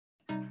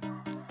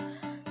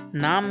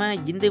நாம்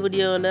இந்த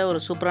வீடியோவில் ஒரு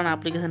சூப்பரான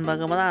அப்ளிகேஷன்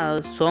பார்க்க போது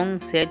அதாவது சாங்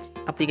சர்ச்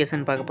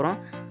அப்ளிகேஷன் பார்க்க போகிறோம்.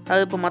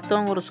 அது இப்போ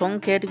மற்றவங்க ஒரு சாங்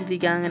கேட்டுக்கிட்டு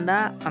இருக்காங்கன்னா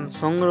அந்த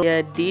சாங்கோடைய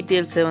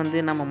டீட்டெயில்ஸை வந்து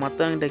நம்ம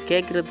மற்றவங்ககிட்ட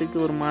கேட்குறதுக்கு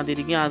ஒரு மாதிரி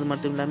இருக்கும். அது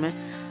மட்டும் இல்லாமல்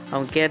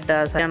அவங்க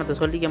கேட்டால் சரியானத்தை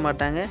சொல்லிக்க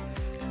மாட்டாங்க.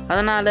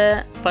 அதனால்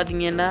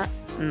பார்த்திங்கன்னா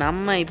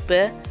நம்ம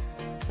இப்போ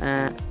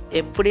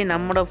எப்படி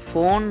நம்மளோட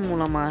ஃபோன்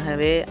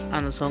மூலமாகவே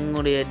அந்த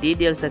சாங்குடைய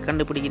டீட்டெயில்ஸை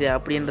கண்டுபிடிக்கிது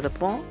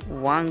அப்படின்றதப்போ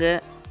வாங்க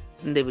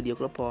இந்த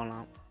வீடியோக்குள்ளே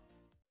போகலாம்.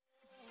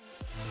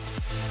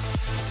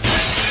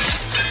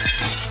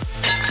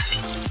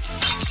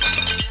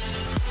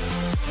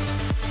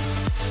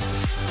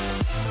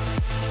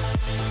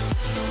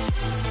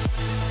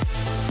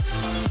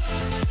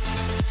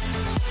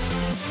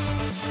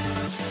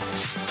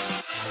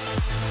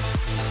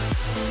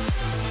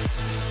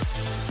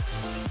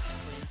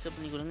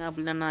 பண்ணிக்கொள்ளுங்க.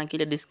 அப்படின்னா நான்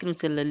கீழே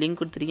டிஸ்கிரிப்ஷனில் லிங்க்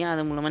கொடுத்துருக்கேன்.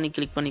 அது மூலமாக நீங்கள்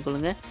கிளிக்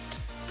பண்ணிக்கொள்ளுங்க.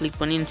 கிளிக்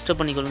பண்ணி இன்ஸ்டால்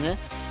பண்ணிக்கொள்ளுங்க.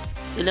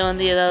 இதில்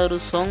வந்து ஏதாவது ஒரு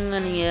சாங்கை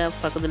நீங்கள்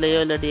பக்கத்துலையோ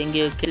இல்லாட்டி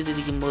எங்கேயோ கேட்டு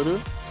இருக்கும்போது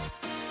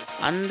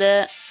அந்த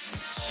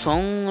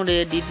சாங்குடைய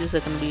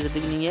டீட்டெயில்ஸை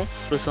கண்டுபிடிக்கிறதுக்கு நீங்கள்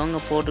ஒரு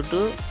சாங்கை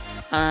போட்டுட்டு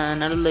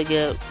நடுவில் இருக்க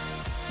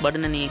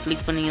பட்டனை நீங்கள்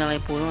கிளிக் பண்ணிங்கனாலே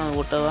போதும். அதை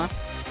ஒட்டவா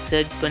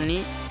சர்ச் பண்ணி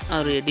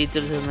ஒரு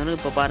டீட்டெயில்ஸ் இருந்தாலும்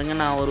இப்போ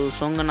பாருங்கள், நான் ஒரு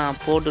சாங்கை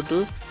நான் போட்டுட்டு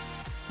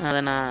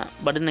அதை நான்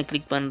பட்டனை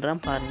கிளிக்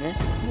பண்ணுறேன். பாருங்கள்,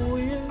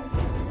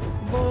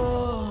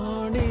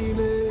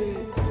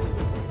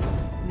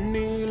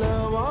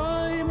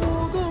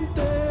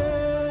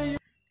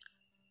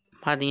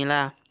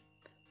 பார்த்தீங்களா?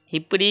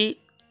 இப்படி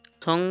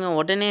சாங்கை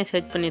உடனே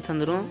சர்ச் பண்ணி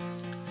தந்துடும்.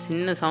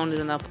 சின்ன சவுண்ட்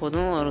இருந்தால்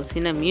போதும், ஒரு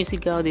சின்ன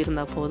மியூசிக்காவது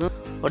இருந்தால் போதும்,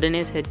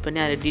 உடனே சர்ச் பண்ணி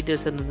அதை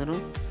டீட்டெயில்ஸ்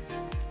தந்துடும்.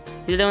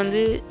 இதில்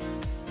வந்து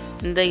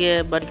இந்த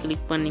பட்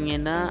கிளிக்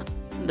பண்ணிங்கன்னா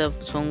இந்த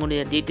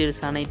சாங்குடைய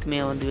டீட்டெயில்ஸ் அனைத்துமே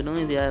வந்துவிடும்.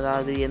 இது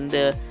அதாவது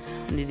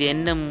இது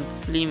என்ன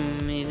ஃபிலிம்,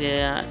 இது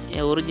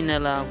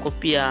ஒரிஜினலாக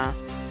கொப்பியா,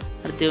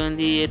 அடுத்து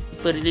வந்து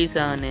இப்போ ரிலீஸ்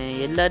ஆன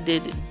எல்லா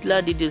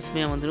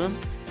டீட்டெயில்ஸுமே வந்துடும்.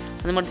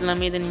 அது மட்டும்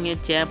இல்லாமல் இதை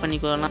நீங்கள் ஷேர்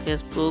பண்ணிக்கொள்ளலாம்.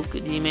 ஃபேஸ்புக்,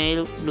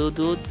 ஜிமெயில்,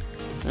 ப்ளூடூத்,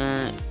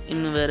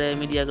 இன்னும் வேறு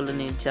மீடியாக்களில்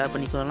நீங்கள் ஷேர்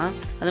பண்ணிக்கொள்ளலாம்.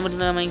 அது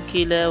மட்டும் இல்லாமல்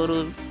கீழே ஒரு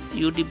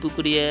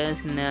யூடியூப்புக்குரிய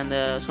சின்ன அந்த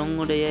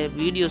சாங்குடைய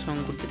வீடியோ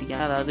சாங்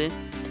கொடுத்துருக்கேன். அதாவது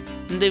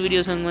இந்த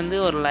வீடியோ சாங் வந்து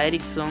ஒரு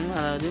லைரிக்ஸ் சாங்,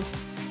 அதாவது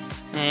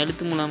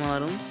எழுத்து மூலமாக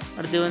வரும்.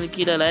 அடுத்து வந்து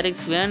கீழே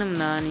லைரிக்ஸ்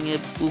வேணும்னா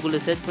நீங்கள்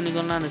கூகுளில் சர்ச்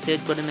பண்ணிக்கொள்ளலாம். அந்த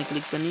சர்ச் பட்டனை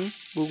கிளிக் பண்ணி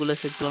கூகுளில்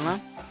சர்ச்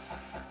பண்ணலாம்.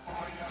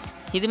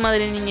 இது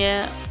மாதிரி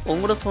நீங்கள்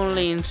உங்களோட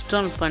ஃபோனில்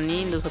இன்ஸ்டால் பண்ணி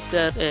இந்த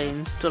சாஃப்ட்வேர்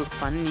இன்ஸ்டால்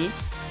பண்ணி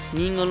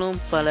நீங்களும்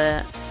பல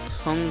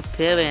சாங்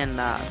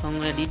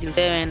சாங்குடைய டீட்டெயில்ஸ்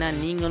தேவையாண்டா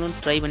நீங்களும்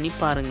ட்ரை பண்ணி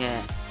பாருங்கள்.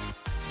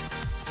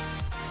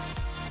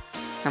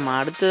 நம்ம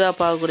அடுத்ததாக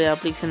பார்க்கக்கூடிய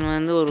அப்ளிகேஷன்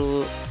வந்து ஒரு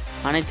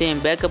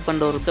அனைத்தையும் பேக்கப்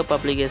பண்ணுற ஒரு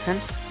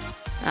அப்ளிகேஷன்.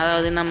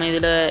 அதாவது நம்ம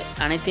இதில்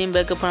அனைத்தையும்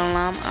பேக்கப்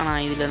பண்ணலாம்.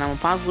 ஆனால் இதில் நம்ம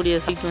பார்க்கக்கூடிய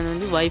சைட்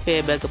வந்து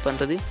வைஃபையை பேக்கப்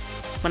பண்ணுறது.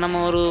 இப்போ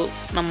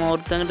நம்ம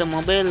ஒருத்தங்கிட்ட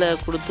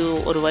மொபைலில் கொடுத்து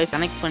ஒரு வைஃபை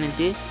கனெக்ட்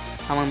பண்ணிவிட்டு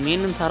அவங்க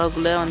மீண்டும்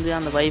தரக்குள்ளே வந்து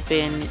அந்த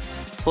வைஃபையை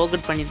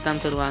ஃபோக்கட் பண்ணிட்டு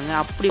தான் தருவாங்க.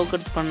 அப்படி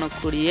ஃபோக்கட்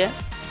பண்ணக்கூடிய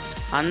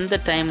அந்த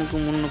டைமுக்கு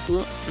முன்னுக்கு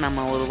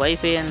நம்ம ஒரு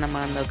வைஃபையை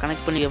நம்ம அந்த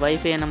கனெக்ட் பண்ணி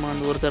வைஃபையை நம்ம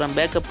வந்து ஒரு தரம்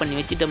பேக்கப் பண்ணி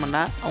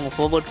வச்சுட்டோம்னா அவங்க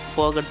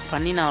ஃபோக்கட்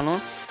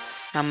பண்ணினாலும்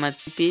நம்ம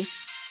திருப்பி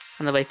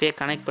அந்த வைஃபையை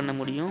கனெக்ட் பண்ண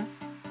முடியும்.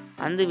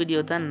 அந்த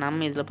வீடியோ தான்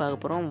நம்ம இதில்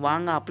பார்க்க போகிறோம்.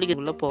 வாங்க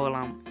அப்ளிகேஷனுக்குள்ளே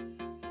போகலாம்.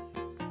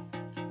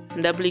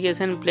 இந்த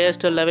அப்ளிகேஷன் ப்ளே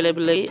ஸ்டோரில்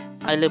அவைலபிள் ஆகி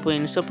அதில் போய்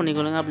இன்ஸ்டால்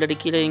பண்ணிக்கொள்ளுங்க. அப்படி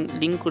கீழே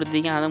லிங்க்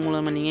கொடுத்துருக்கீங்க, அதன்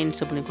மூலமாக நீங்கள்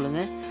இன்ஸ்டால்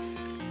பண்ணிக்கொள்ளுங்க.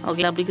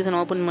 ஓகே, அப்ளிகேஷன்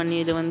ஓப்பன் பண்ணி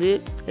இதை வந்து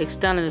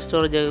எக்ஸ்டர்னல்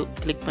ஸ்டோரேஜை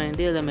கிளிக்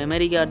பண்ணிவிட்டு இதை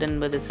மெமரி கார்டு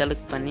என்பதை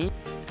செலக்ட் பண்ணி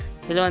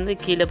இதில் வந்து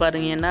கீழே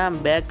பார்த்தீங்கன்னா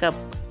பேக்கப்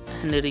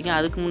இருக்கும்.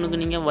 அதுக்கு முன்னுக்கு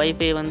நீங்கள்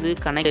வைஃபை வந்து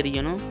கனெக்ட்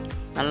அடிக்கணும்.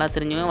 நல்லா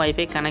தெரிஞ்சுங்க,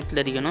 வைஃபை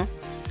கனெக்டில் அடிக்கணும்.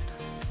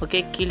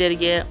 ஓகே, கீழே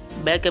இருக்க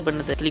பேக்கப்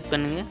பண்ணதை கிளிக்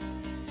பண்ணுங்கள்.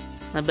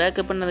 அந்த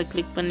பேக்கப் பண்ணதை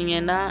கிளிக்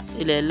பண்ணிங்கன்னா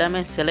இதில்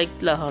எல்லாமே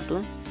செலக்டில்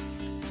ஆகட்டும்.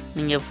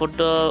 நீங்கள்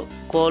ஃபோட்டோ,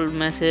 கால்,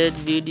 மெசேஜ்,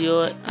 வீடியோ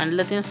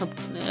எல்லாத்தையும்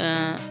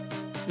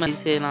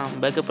செய்யலாம்,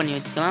 பேக்கப் பண்ணி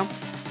வச்சுக்கலாம்.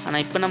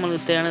 ஆனால் இப்போ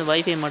நம்மளுக்கு தேவையானது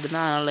வைஃபை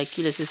மட்டும்தான். அதனால்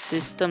கீழே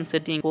சிஸ்டம்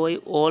செட்டிங் போய்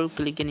ஆல்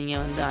கிளிக்கை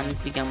நீங்கள் வந்து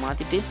அன்கிளிக்காக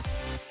மாற்றிட்டு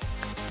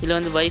இதில்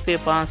வந்து வைஃபை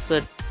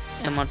பாஸ்வேர்ட்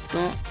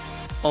மட்டும்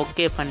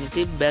ஓகே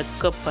பண்ணிவிட்டு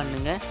பேக்கப்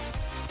பண்ணுங்கள்.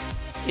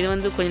 இது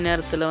வந்து கொஞ்சம்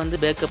நேரத்தில் வந்து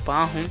பேக்கப்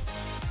ஆகும்.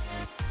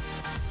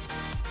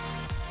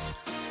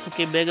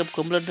 ஓகே, பேக்கப்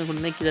கம்ப்ளீட்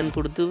கொடுத்து கீழே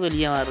கொடுத்து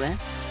வெளியே வர்றேன்.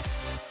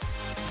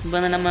 இப்போ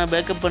வந்து நம்ம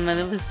பேக்கப்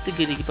பண்ணது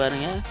ஃபஸ்ட்டுக்கு இருக்கு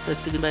பாருங்கள்.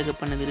 ஃபஸ்ட்டுக்கு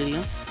பேக்கப் பண்ணது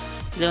தெரியும்.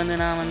 இதை வந்து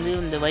நான் வந்து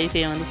இந்த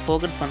வைஃபையை வந்து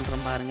ஃபோக்கட்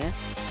பண்ணுறேன் பாருங்கள்.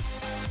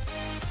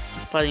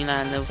 பார்த்தீங்களா,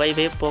 இந்த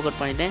வைஃபையை ஃபோக்கட்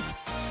பண்ணிவிட்டேன்.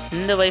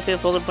 இந்த வைஃபையை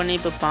ஃபோக்கட் பண்ணி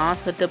இப்போ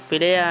பாஸ்வேர்ட்டை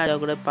பிழையாக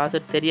கூட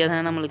பாஸ்வேர்ட்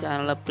தெரியாதானே நம்மளுக்கு,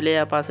 அதனால்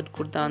பிழையாக பாஸ்வேர்ட்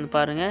கொடுத்தா வந்து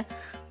பாருங்கள்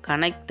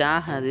கனெக்ட்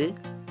ஆகாது.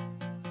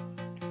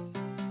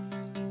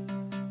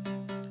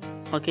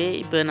 ஓகே,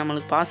 இப்போ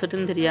நம்மளுக்கு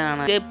பாஸ்வேர்ட்டுன்னு தெரியாது.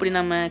 ஆனால் எப்படி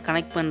நம்ம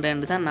கனெக்ட்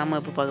பண்ணுறேன்னு தான் நம்ம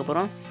இப்போ பார்க்க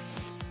போகிறோம்.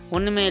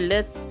 ஒன்றுமே இல்லை,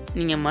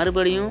 நீங்கள்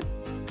மறுபடியும்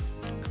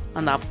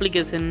அந்த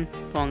அப்ளிகேஷன்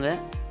போங்க,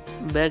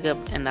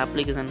 பேக்கப் அந்த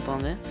அப்ளிகேஷன்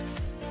போங்க.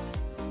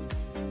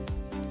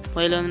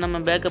 இதில் வந்து நம்ம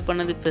பேக்கப்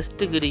பண்ணது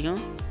ஃபஸ்ட்டுக்கு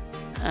இருக்கும்.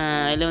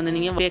 இதில் வந்து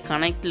நீங்கள் வைஃபை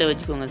கனெக்டில்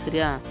வச்சுக்கோங்க,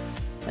 சரியா?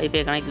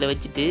 வைஃபை கனெக்டில்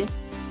வச்சுட்டு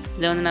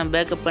இதில் வந்து நான்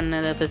பேக்கப்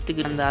பண்ணதை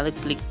ஃபஸ்ட்டுக்கு அதை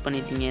கிளிக்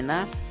பண்ணிட்டீங்கன்னா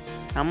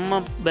நம்ம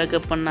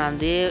பேக்கப் பண்ண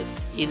அதே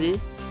இது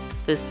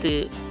ஃபஸ்ட்டு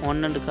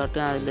 1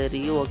 காட்டும்,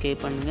 அதில் ஓகே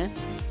பண்ணுங்கள்.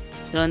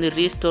 இதில் வந்து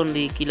ரீஸ்டோர்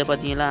கீழே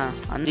பார்த்தீங்களா,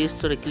 அந்த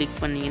ரீஸ்டோரை கிளிக்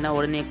பண்ணிங்கன்னா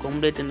உடனே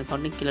கம்ப்ளீட்னு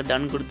காட்டும், கீழே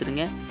டன்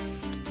கொடுத்துருங்க.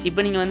 இப்போ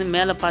நீங்கள் வந்து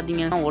மேலே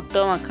பார்த்தீங்கன்னா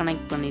ஒட்டோவாக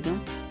கனெக்ட் பண்ணிடும்,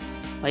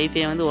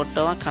 வைஃபை வந்து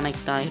ஒட்டோவாக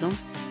கனெக்ட் ஆகிடும்.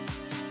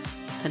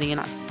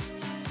 சரிங்களா?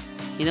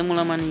 இதன்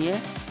மூலமாக நீங்கள்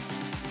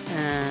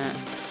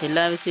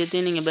எல்லா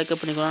விஷயத்தையும் நீங்கள்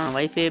பேக்கப் பண்ணிக்கலாம்.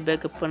 வைஃபையை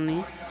பேக்கப் பண்ணி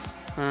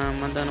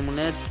மற்ற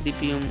முன்னே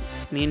திருப்பியும்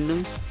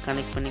மீண்டும்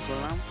கனெக்ட்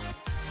பண்ணிக்கலாம்.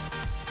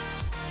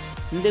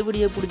 இந்த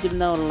வீடியோ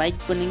பிடிச்சிருந்தா ஒரு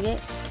லைக்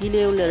பண்ணுங்கள்.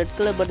 கீழே உள்ள ரெட்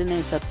கலர் பட்டனை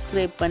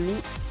சப்ஸ்கிரைப் பண்ணி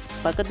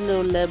பக்கத்தில்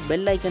உள்ள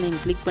பெல்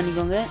ஐக்கனையும் கிளிக்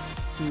பண்ணிக்கோங்க.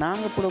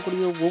 நாங்கள்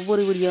போடக்கூடிய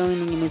ஒவ்வொரு வீடியோவும்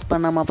நீங்கள் மிஸ்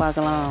பண்ணாமல்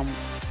பார்க்கலாம்.